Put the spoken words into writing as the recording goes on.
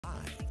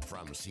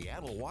From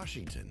Seattle,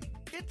 Washington,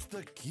 it's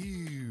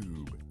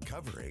theCUBE,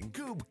 covering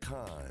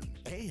KubeCon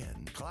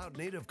and Cloud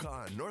Native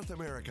Con North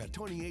America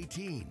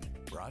 2018.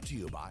 Brought to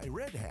you by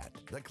Red Hat,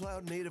 the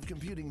Cloud Native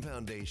Computing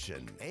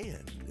Foundation,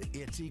 and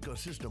its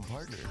ecosystem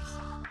partners.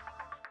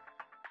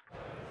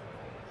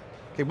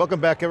 Okay, welcome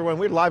back everyone.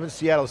 We're live in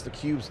Seattle. It's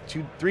theCUBE's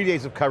 3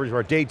 days of coverage,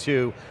 or day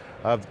 2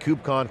 of the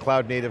KubeCon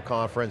Cloud Native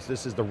Conference.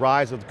 This is the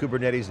rise of the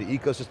Kubernetes, the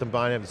ecosystem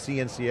behind it, the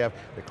CNCF,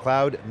 the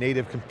Cloud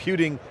Native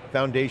Computing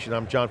Foundation.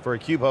 I'm John Furrier,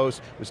 CUBE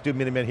host, with Stu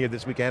Miniman here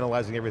this week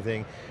analyzing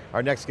everything.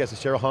 Our next guest is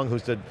Cheryl Hung,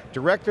 who's the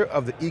director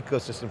of the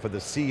ecosystem for the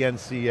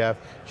CNCF.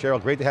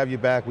 Cheryl, great to have you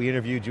back. We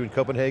interviewed you in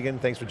Copenhagen.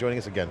 Thanks for joining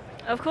us again.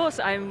 Of course,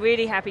 I'm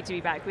really happy to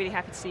be back. Really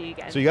happy to see you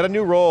again. So you got a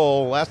new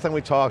role. Last time we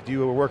talked,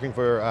 you were working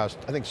for, I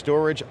think,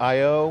 Storage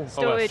IO?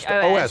 Storage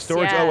OS.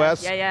 Storage yeah,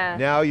 OS. Yeah.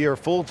 Now you're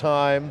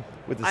full-time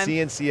with the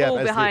CNCF full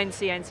as behind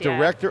the CNCF,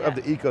 director of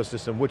the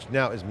ecosystem, which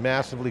now is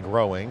massively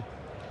growing.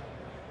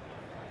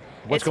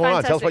 What's It's going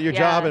on? Tell us about your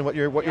fantastic, job and what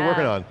you're working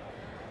on.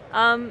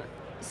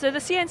 So the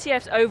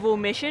CNCF's overall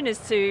mission is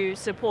to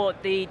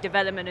support the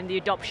development and the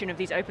adoption of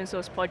these open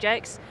source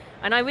projects,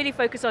 and I really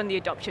focus on the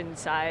adoption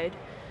side.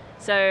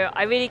 So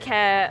I really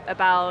care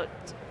about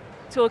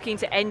talking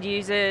to end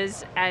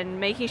users and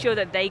making sure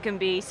that they can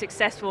be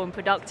successful and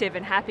productive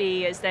and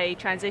happy as they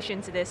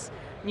transition to this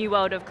new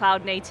world of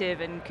cloud native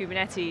and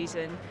Kubernetes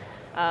and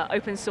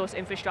open source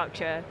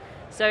infrastructure.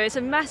 So it's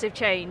a massive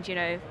change, you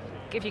know.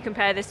 If you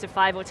compare this to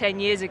 5 or 10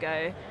 years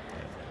ago,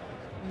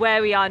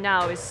 where we are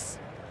now it's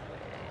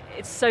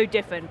so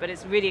different, but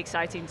it's really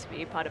exciting to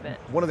be a part of it.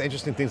 One of the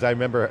interesting things I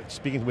remember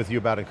speaking with you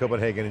about in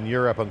Copenhagen in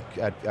Europe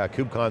at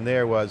KubeCon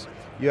there was,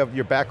 you have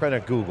your background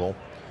at Google,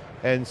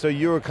 and so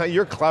you're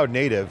cloud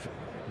native,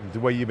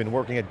 the way you've been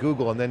working at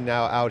Google, and then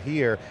now out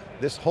here,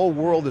 this whole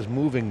world is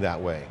moving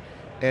that way.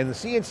 And the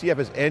CNCF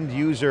is end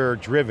user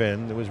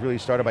driven. It was really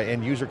started by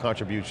end user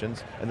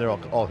contributions, and they're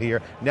all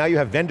here. Now you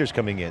have vendors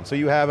coming in. So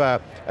you have a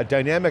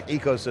dynamic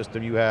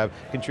ecosystem. You have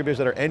contributors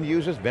that are end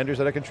users, vendors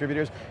that are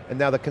contributors, and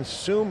now the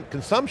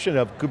consumption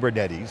of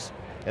Kubernetes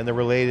and the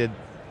related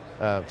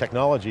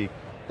technology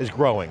is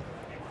growing.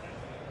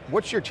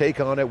 What's your take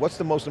on it? What's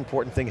the most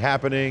important thing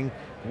happening?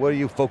 What are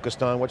you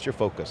focused on? What's your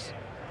focus?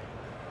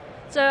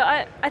 So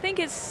I think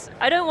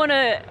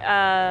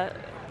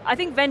I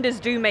think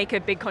vendors do make a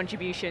big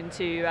contribution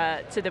to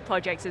the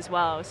projects as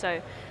well. So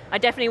I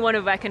definitely want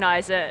to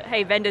recognize that,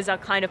 hey, vendors are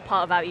kind of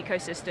part of our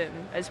ecosystem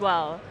as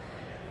well.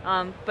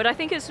 But I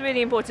think it's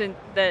really important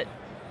that,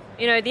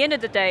 you know, at the end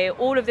of the day,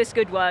 all of this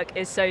good work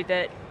is so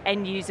that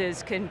end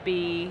users can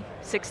be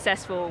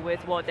successful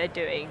with what they're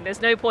doing.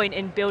 There's no point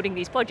in building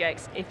these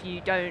projects if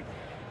you don't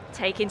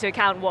take into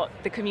account what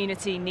the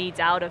community needs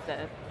out of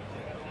them.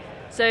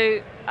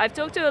 So I've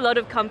talked to a lot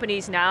of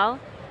companies now,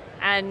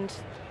 and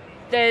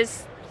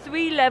there's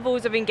 3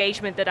 levels of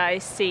engagement that I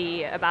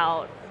see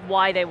about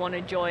why they want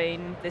to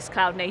join this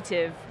cloud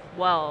native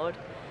world.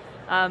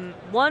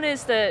 One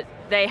is that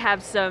they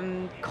have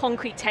some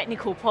concrete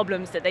technical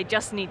problems that they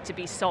just need to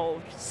be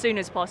solved as soon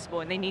as possible,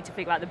 and they need to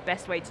figure out the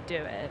best way to do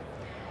it.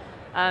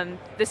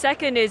 The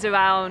second is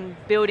around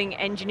building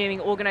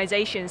engineering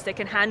organizations that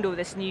can handle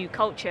this new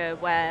culture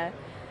where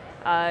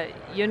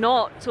you're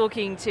not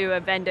talking to a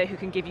vendor who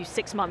can give you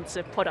 6 months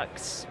of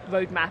products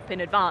roadmap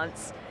in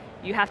advance.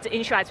 You have to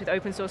interact with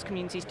open source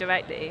communities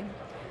directly.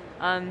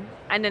 And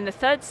then the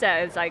third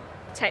set is like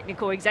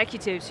technical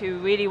executives who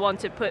really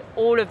want to put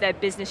all of their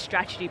business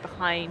strategy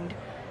behind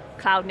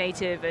cloud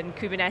native and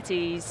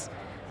Kubernetes,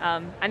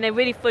 and they're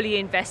really fully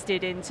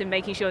invested into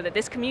making sure that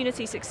this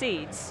community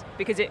succeeds,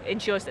 because it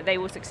ensures that they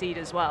will succeed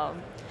as well.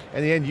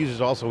 And the end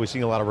users also, we're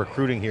seeing a lot of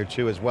recruiting here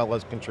too, as well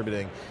as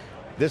contributing.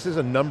 This is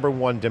a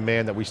 #1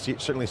 demand that we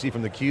certainly see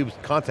from the CUBE's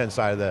content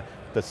side of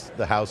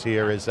the house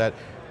here, is that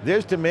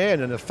there's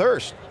demand and a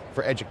thirst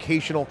for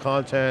educational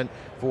content,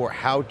 for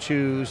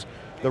how-tos.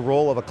 The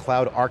role of a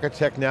cloud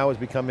architect now is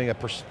becoming a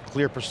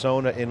clear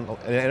persona in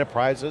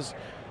enterprises.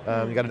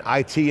 You got an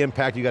IT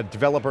impact, you got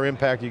developer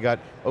impact, you got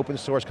open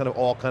source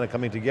all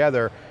coming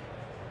together.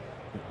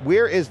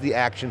 Where is the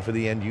action for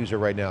the end user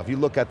right now? If you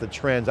look at the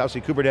trends,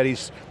 obviously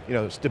Kubernetes,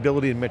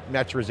 stability and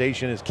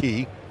maturization is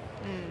key.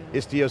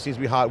 Istio seems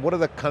to be hot. What are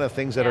the kind of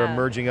things that are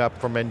emerging up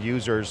from end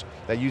users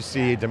that you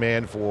see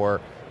demand for,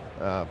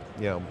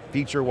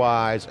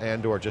 feature-wise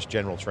and or just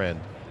general trend?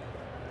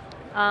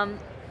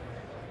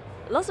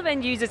 Lots of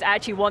end users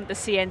actually want the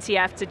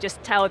CNCF to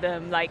just tell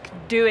them, like,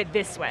 do it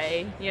this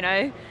way,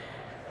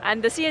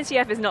 And the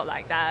CNCF is not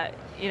like that.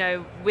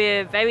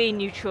 We're very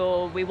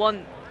neutral. We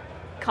want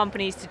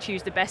companies to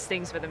choose the best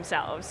things for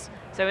themselves.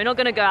 So we're not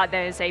going to go out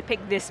there and say, pick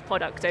this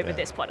product over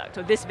this product,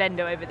 or this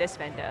vendor over this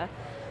vendor.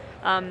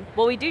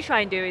 What we do try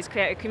and do is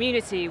create a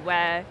community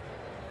where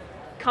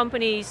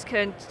companies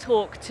can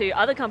talk to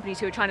other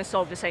companies who are trying to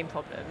solve the same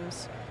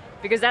problems,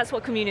 because that's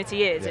what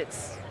community is.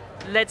 It's,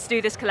 let's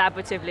do this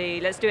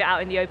collaboratively, let's do it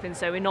out in the open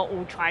so we're not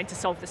all trying to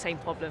solve the same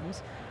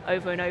problems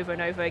over and over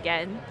and over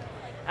again.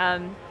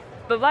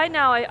 But right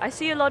now I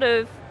see a lot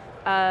of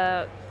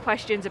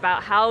questions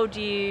about how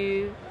do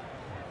you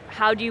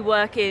how do you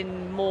work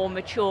in more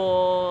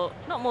mature,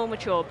 not more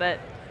mature, but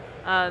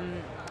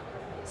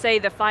say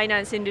the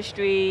finance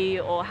industry,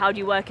 or how do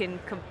you work in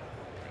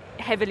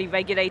heavily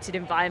regulated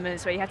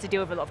environments where you have to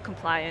deal with a lot of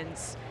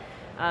compliance?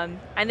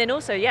 And then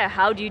also,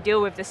 how do you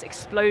deal with this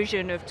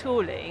explosion of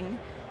tooling?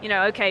 You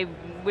know, okay,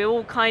 we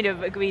all kind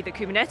of agree that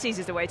Kubernetes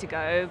is the way to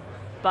go,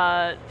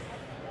 but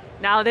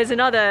now there's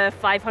another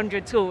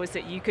 500 tools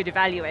that you could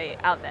evaluate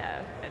out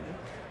there. And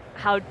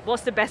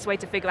what's the best way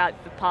to figure out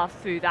the path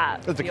through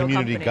that? Let the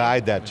community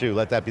guide that too.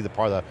 Let that be the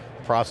part of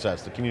the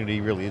process. The community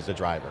really is the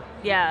driver.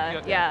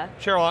 Yeah.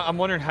 Cheryl, I'm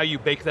wondering how you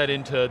bake that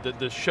into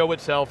the show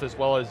itself as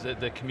well as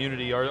the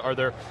community. Are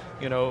there,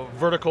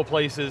 vertical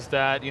places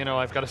that,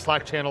 I've got a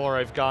Slack channel or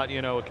I've got,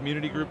 a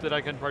community group that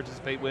I can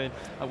participate with?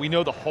 We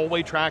know the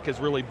hallway track is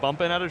really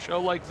bumping at a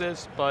show like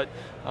this, but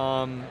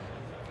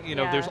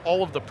there's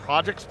all of the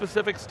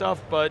project-specific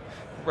stuff, but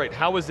right,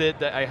 how is it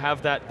that I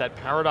have that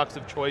paradox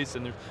of choice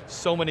and there's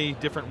so many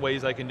different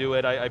ways I can do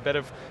it? I bet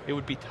if it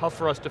would be tough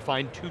for us to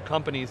find two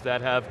companies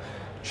that have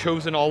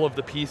chosen all of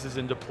the pieces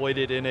and deployed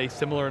it in a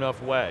similar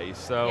enough way.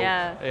 So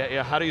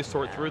how do you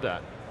sort through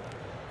that?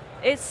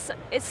 It's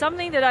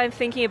something that I'm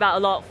thinking about a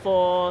lot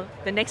for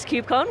the next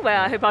KubeCon, where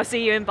I hope I'll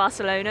see you in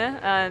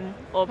Barcelona,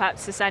 or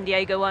perhaps the San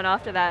Diego one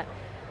after that.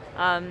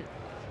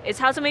 It's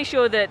how to make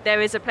sure that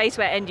there is a place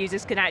where end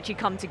users can actually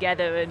come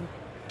together and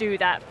do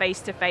that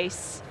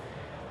face-to-face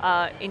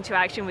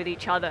interaction with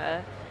each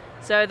other.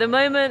 So at the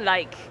moment,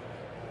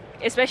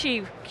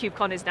 especially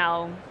KubeCon is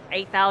now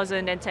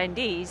 8,000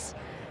 attendees,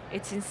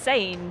 it's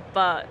insane,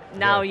 but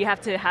now you have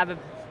to have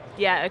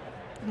a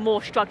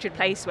more structured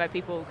place where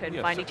people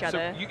can find each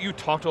other. So you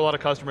talk to a lot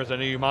of customers. I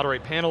know you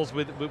moderate panels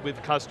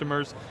with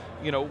customers.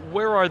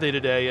 Where are they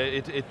today?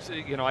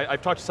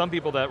 I've talked to some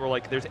people that were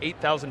like, there's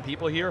 8,000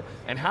 people here,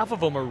 and half of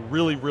them are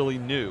really, really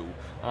new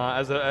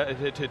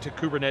to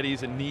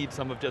Kubernetes and need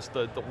some of just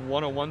the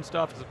 101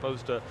 stuff, as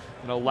opposed to,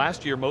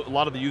 last year, a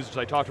lot of the users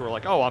I talked to were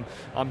like, oh,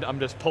 I'm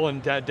just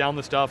pulling down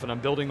the stuff and I'm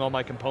building all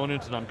my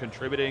components and I'm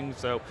contributing.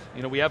 So,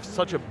 we have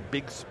such a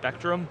big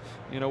spectrum.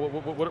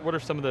 What are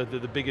some of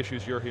the big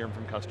issues you're hearing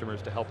from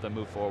customers to help them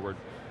move forward?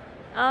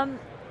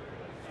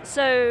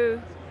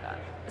 So,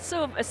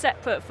 sort of a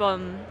separate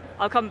from,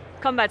 I'll come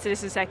back to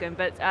this in a second,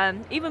 but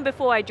even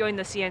before I joined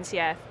the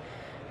CNCF,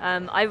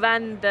 I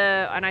ran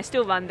and I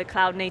still run the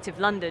Cloud Native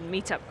London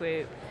meetup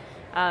group,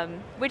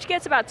 which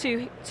gets about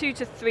 200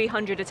 to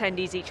 300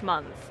 attendees each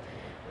month.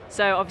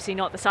 So obviously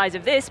not the size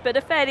of this, but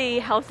a fairly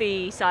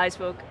healthy size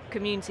for a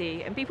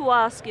community. And people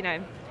ask,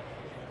 and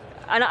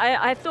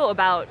I thought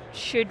about,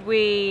 should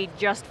we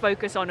just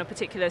focus on a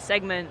particular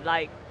segment,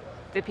 like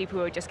the people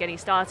who are just getting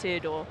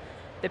started, or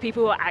the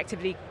people who are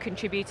actively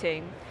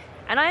contributing?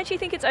 And I actually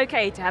think it's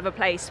okay to have a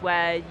place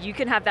where you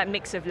can have that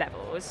mix of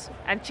levels.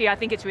 Actually, I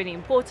think it's really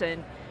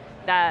important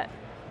that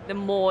the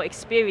more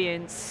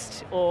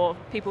experienced or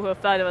people who are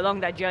further along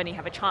that journey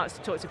have a chance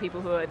to talk to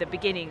people who are at the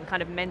beginning,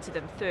 kind of mentor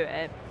them through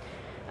it.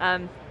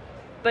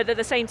 But at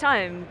the same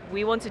time,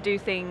 we want to do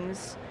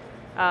things,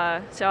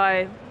 so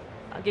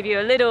I'll give you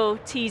a little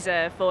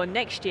teaser for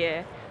next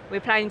year. We're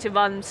planning to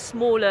run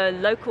smaller,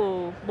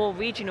 local, more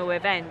regional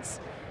events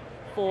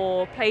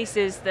for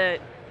places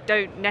that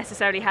don't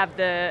necessarily have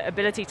the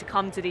ability to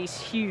come to these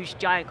huge,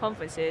 giant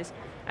conferences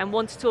and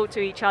want to talk to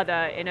each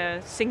other in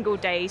a single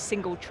day,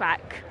 single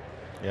track.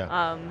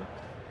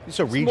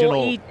 So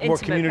regional, more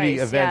community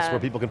place, events where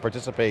people can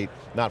participate,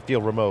 not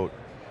feel remote.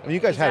 I mean, you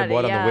guys had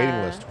what on the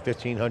waiting list?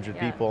 1,500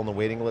 people on the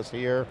waiting list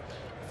here?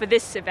 For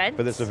this event?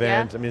 For this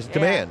event, I mean, it's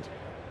demand.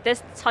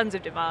 There's tons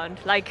of demand.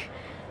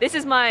 This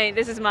is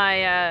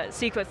my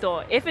secret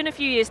thought. If in a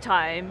few years'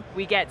 time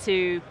we get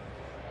to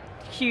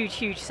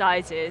huge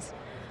sizes,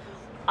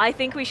 I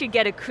think we should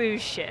get a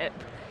cruise ship,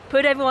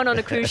 put everyone on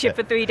a cruise ship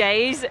for 3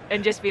 days,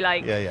 and just be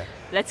like,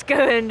 let's go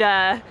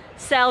and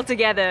sail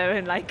together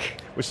and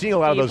We're seeing a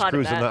lot of those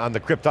cruises on the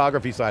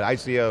cryptography side,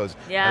 ICOs.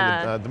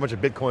 And a bunch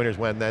of Bitcoiners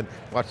went and then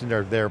watching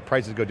their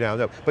prices go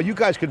down. But you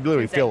guys could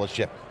literally fill a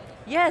ship.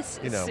 Yes,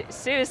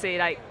 seriously,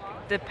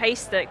 the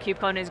pace that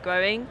KubeCon is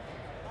growing,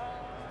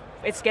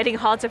 it's getting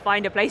hard to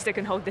find a place that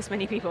can hold this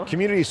many people.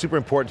 Community is super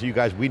important to you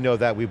guys. We know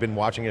that. We've been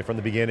watching it from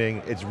the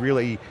beginning. It's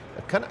really,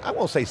 I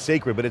won't say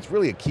sacred, but it's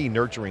really a key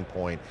nurturing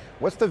point.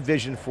 What's the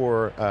vision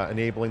for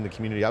enabling the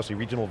community? Obviously,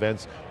 regional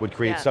events would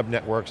create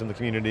sub-networks in the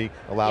community,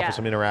 allow for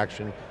some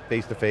interaction,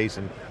 face-to-face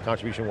and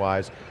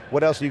contribution-wise.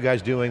 What else are you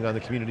guys doing on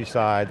the community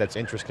side that's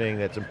interesting,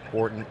 that's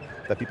important,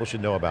 that people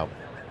should know about?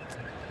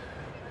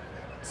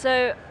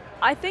 So,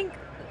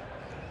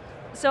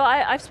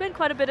 I've spent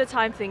quite a bit of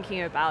time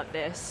thinking about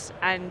this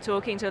and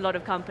talking to a lot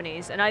of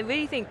companies, and I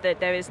really think that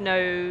there is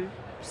no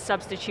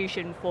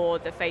substitution for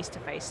the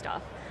face-to-face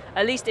stuff,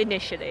 at least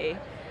initially.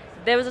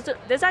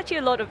 There's actually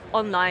a lot of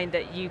online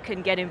that you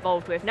can get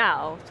involved with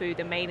now through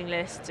the mailing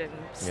list and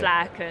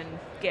Slack and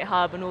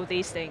GitHub and all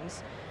these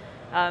things.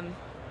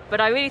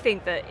 But I really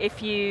think that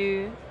if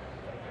you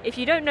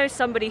don't know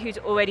somebody who's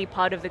already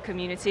part of the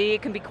community,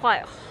 it can be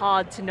quite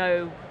hard to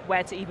know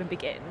where to even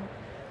begin.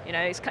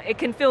 It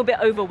can feel a bit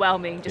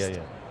overwhelming, just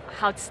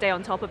how to stay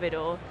on top of it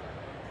all.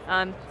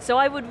 So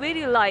I would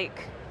really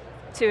like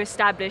to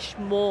establish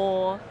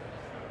more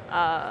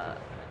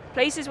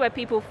places where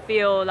people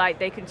feel like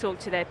they can talk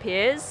to their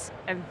peers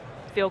and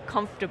feel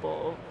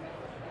comfortable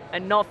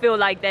and not feel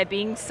like they're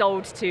being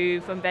sold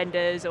to from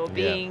vendors or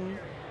being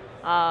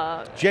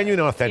genuine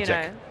and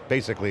authentic,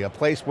 basically. A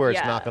place where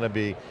it's not going to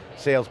be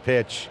sales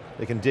pitch,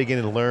 they can dig in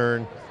and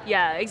learn.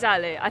 Yeah,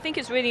 exactly. I think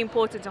it's really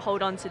important to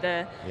hold on to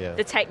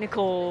the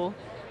technical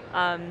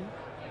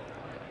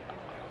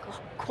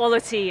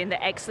quality and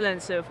the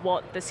excellence of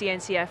what the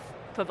CNCF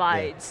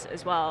provides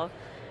as well.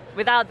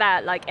 Without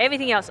that, like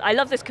everything else, I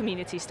love this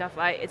community stuff,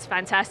 right? It's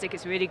fantastic,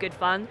 it's really good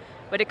fun,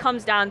 but it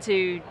comes down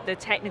to the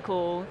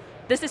technical,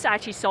 does this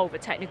actually solve a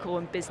technical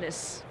and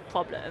business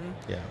problem?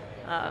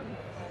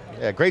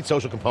 Yeah, great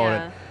social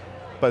component,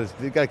 but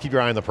you've got to keep your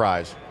eye on the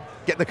prize.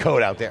 Getting the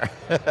code out there.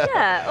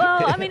 Yeah,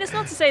 well, I mean, it's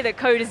not to say that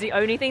code is the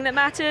only thing that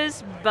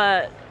matters,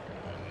 but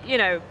you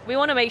know, we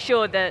want to make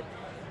sure that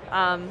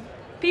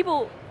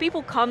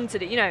people come to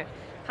the,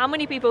 how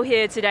many people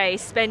here today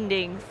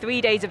spending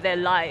 3 days of their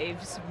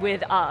lives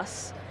with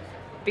us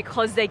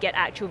because they get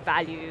actual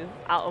value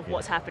out of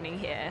what's happening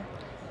here?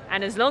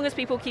 And as long as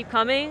people keep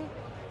coming,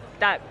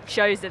 that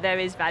shows that there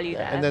is value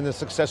there. And then the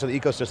success of the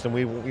ecosystem,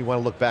 we want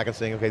to look back and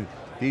saying, okay,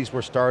 these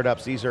were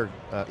startups, these are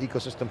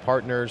ecosystem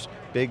partners,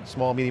 big,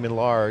 small, medium, and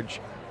large.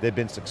 They've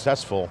been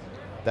successful.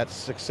 That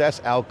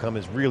success outcome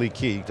is really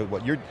key to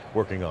what you're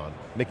working on,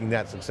 making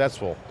that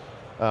successful.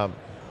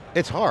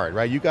 It's hard,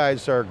 right? You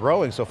guys are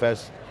growing so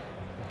fast.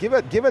 Give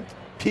a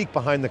peek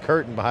behind the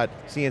curtain behind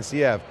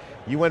CNCF.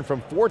 You went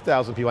from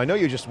 4,000 people, I know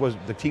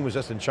the team was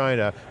just in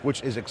China,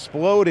 which is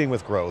exploding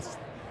with growth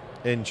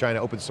in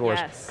China, open source,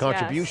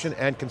 contribution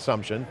and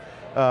consumption.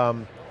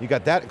 You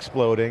got that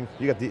exploding.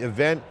 You got the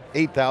event,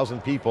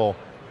 8,000 people.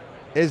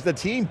 Is the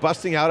team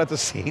busting out at the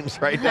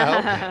seams right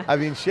now? I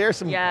mean, share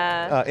some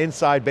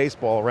inside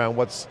baseball around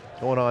what's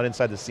going on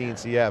inside the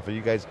CNCF. Are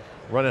you guys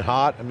running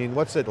hot? I mean,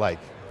 what's it like?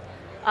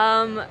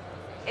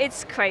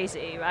 It's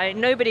crazy, right?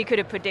 Nobody could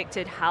have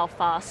predicted how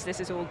fast this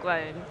has all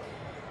grown.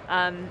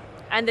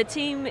 And the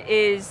team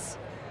is,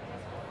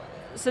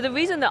 so the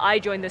reason that I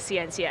joined the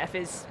CNCF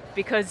is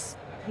because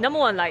number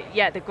one,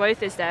 the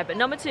growth is there, but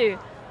number two,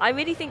 I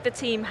really think the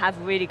team have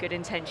really good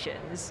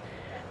intentions.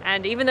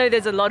 And even though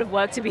there's a lot of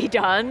work to be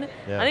done,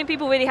 I think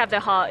people really have their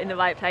heart in the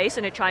right place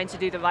and are trying to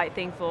do the right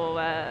thing for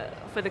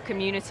the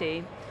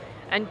community.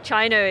 And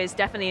China is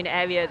definitely an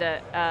area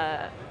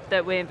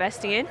that we're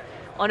investing in.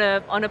 On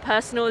a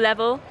personal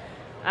level,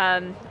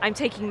 I'm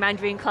taking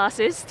Mandarin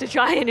classes to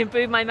try and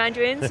improve my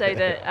Mandarin so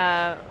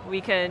that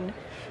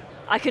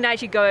I can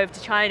actually go over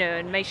to China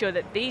and make sure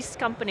that these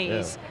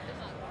companies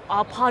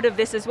are part of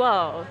this as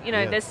well.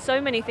 There's so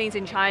many things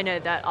in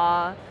China that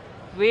are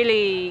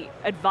really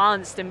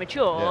advanced and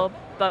mature,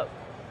 but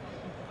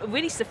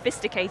really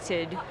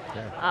sophisticated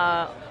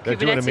They're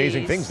doing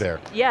amazing things there.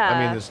 Yeah,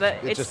 I mean,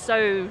 but it's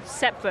so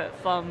separate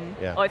from,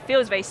 or it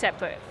feels very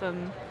separate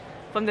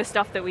from the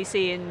stuff that we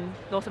see in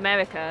North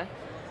America.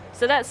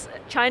 So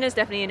China's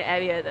definitely an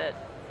area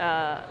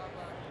that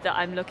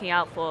I'm looking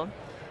out for.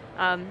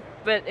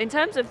 But in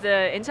terms of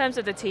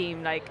the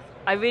team,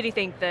 I really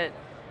think that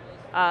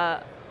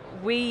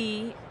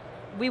we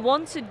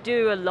want to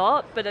do a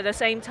lot, but at the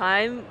same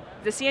time,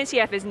 the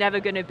CNCF is never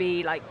going to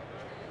be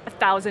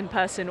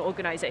 1,000-person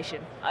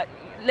organization.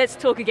 Let's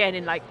talk again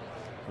in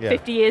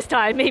 50 years'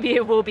 time. Maybe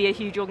it will be a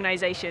huge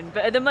organization,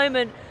 but at the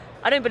moment,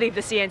 I don't believe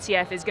the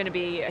CNCF is going to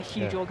be a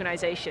huge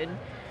organization.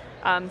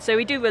 So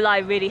we do rely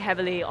really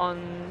heavily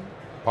on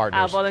partners,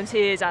 our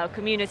volunteers, our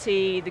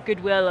community, the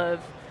goodwill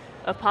of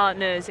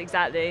partners,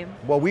 exactly.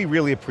 Well, we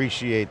really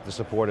appreciate the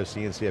support of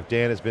CNCF.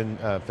 Dan has been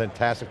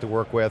fantastic to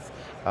work with.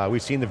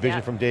 We've seen the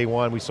vision from day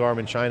one. We saw him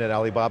in China at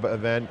Alibaba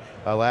event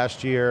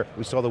last year.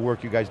 We saw the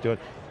work you guys doing.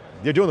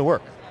 They're doing the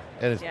work,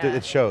 and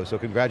it shows, so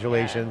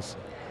congratulations.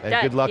 And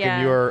good luck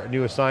in your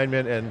new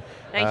assignment. And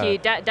thank you.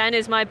 Dan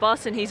is my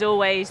boss, and he's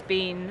always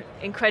been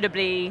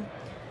incredibly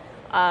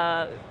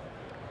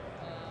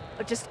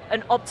just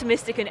an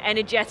optimistic and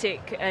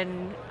energetic,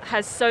 and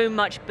has so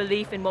much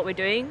belief in what we're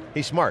doing.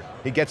 He's smart.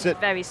 He gets it.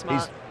 Very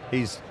smart.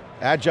 He's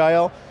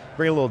agile.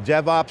 Bring a little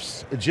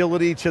DevOps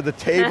agility to the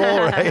table,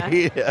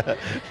 right?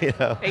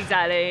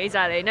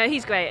 Exactly. No,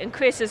 he's great, and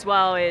Chris as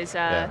well is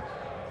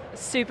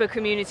super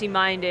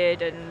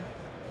community-minded, and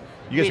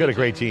you guys got a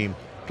great team.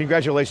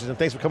 Congratulations, and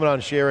thanks for coming on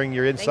and sharing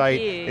your insight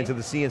into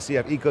the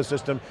CNCF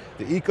ecosystem.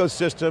 The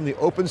ecosystem, the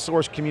open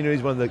source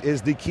community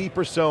is the key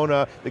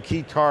persona, the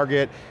key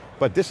target,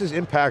 but this is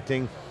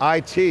impacting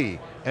IT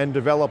and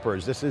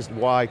developers. This is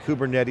why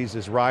Kubernetes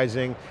is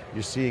rising.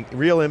 You're seeing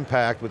real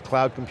impact with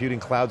cloud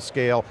computing, cloud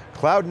scale,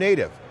 cloud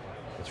native.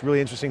 It's a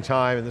really interesting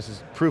time, and this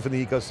is proof in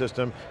the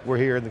ecosystem. We're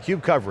here in the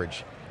CUBE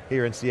coverage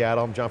here in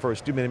Seattle. I'm John Furrier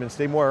Stu Miniman.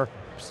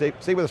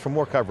 Stay with us for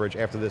more coverage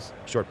after this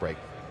short break.